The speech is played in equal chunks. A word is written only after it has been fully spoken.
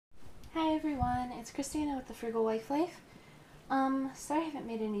everyone, it's Christina with the Frugal Wife Life. Sorry I haven't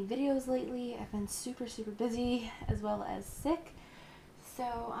made any videos lately. I've been super busy as well as sick.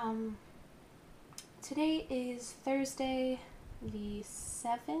 So, today is Thursday the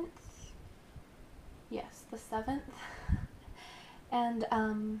 7th. Yes, the 7th. And,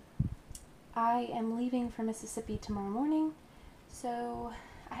 I am leaving for Mississippi tomorrow morning. So,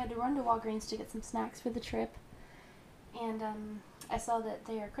 I had to run to Walgreens to get some snacks for the trip. And, I saw that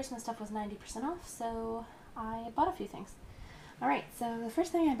their Christmas stuff was 90% off, so I bought a few things. Alright, so the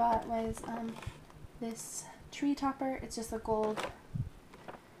first thing I bought was this tree topper. It's just a gold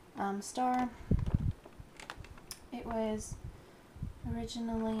star. It was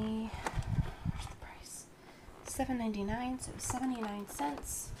originally, where's the price? $7.99, so it was 79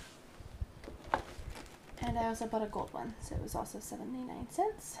 cents. And I also bought a gold one, so it was also 79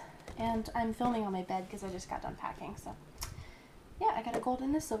 cents. And I'm filming on my bed because I just got done packing, so yeah, I got a gold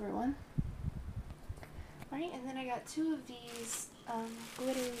and a silver one. Alright, and then I got two of these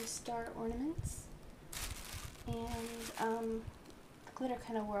glitter star ornaments. And the glitter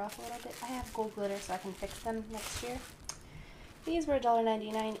kind of wore off a little bit. I have gold glitter so I can fix them next year. These were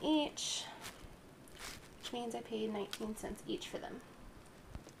 $1.99 each, which means I paid 19 cents each for them.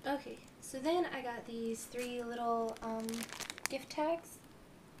 Okay, so then I got these three little gift tags.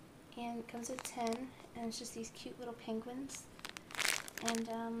 And it comes with 10, and it's just these cute little penguins. And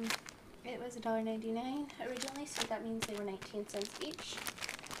it was $1.99 originally, so that means they were 19 cents each.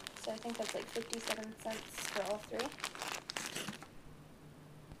 So I think that's like 57 cents for all three.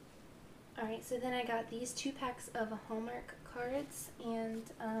 Alright, so then I got these 2 packs of Hallmark cards, and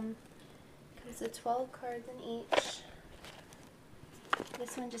it comes with 12 cards in each.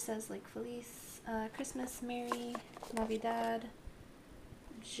 This one just says like Feliz Christmas, Merry, Navidad,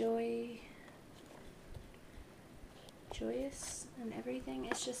 joyous and everything.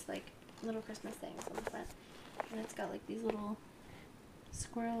 It's just like little Christmas things on the front, and it's got like these little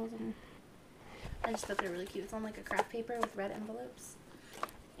squirrels, and I just thought they were really cute. It's on like a craft paper with red envelopes,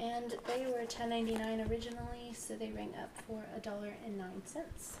 and they were $10.99 originally, so they rang up for $1.09.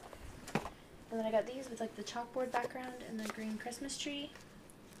 And then I got these with like the chalkboard background and the green Christmas tree.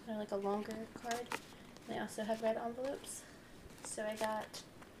 They're like a longer card. They also have red envelopes, so I got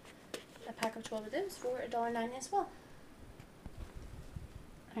a pack of 12 of those for $1.09 as well.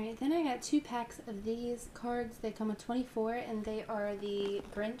 Alright, then I got 2 packs of these cards. They come with 24, and they are the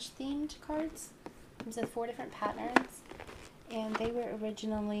Grinch themed cards. Comes with 4 different patterns, and they were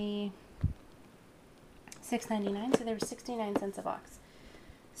originally $6.99, so they were 69 cents a box.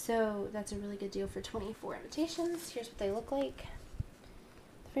 So that's a really good deal for 24 invitations. Here's what they look like.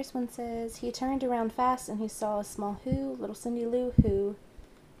 The first one says, he turned around fast and he saw a small who, little Cindy Lou who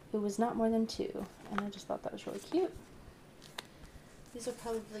was not more than 2. And I just thought that was really cute. These will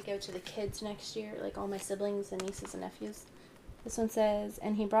probably go to the kids next year, like all my siblings and nieces and nephews. This one says,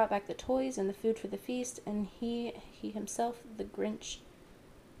 and he brought back the toys and the food for the feast, and he himself, the Grinch,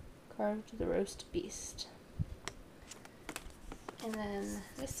 carved the roast beast. And then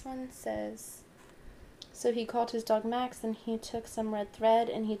this one says, so he called his dog Max, and he took some red thread,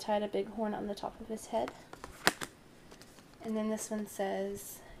 and he tied a big horn on the top of his head. And then this one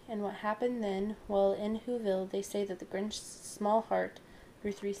says, and what happened then? Well, in Whoville, they say that the Grinch's small heart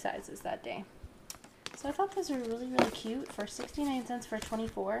grew 3 sizes that day. So I thought those were really cute for 69 cents for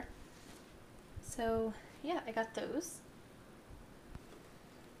 24. So yeah, I got those.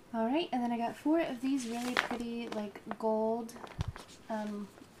 Alright, and then I got 4 of these really pretty like gold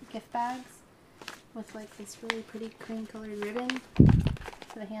gift bags with like this really pretty cream colored ribbon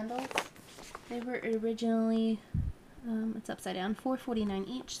for the handles. They were originally it's upside down, $4.49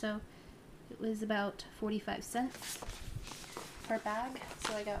 each, so it was about 45 cents per bag,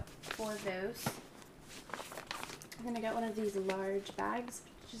 so I got 4 of those. And then I got one of these large bags,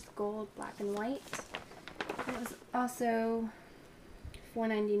 just gold, black, and white. It was also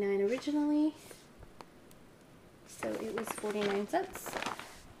 $4.99 originally, so it was 49 cents.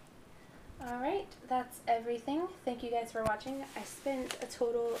 Alright, that's everything. Thank you guys for watching. I spent a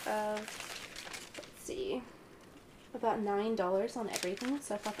total of, let's see, about $9 on everything,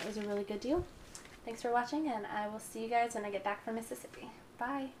 so I thought that was a really good deal. Thanks for watching, and I will see you guys when I get back from Mississippi.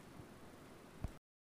 Bye!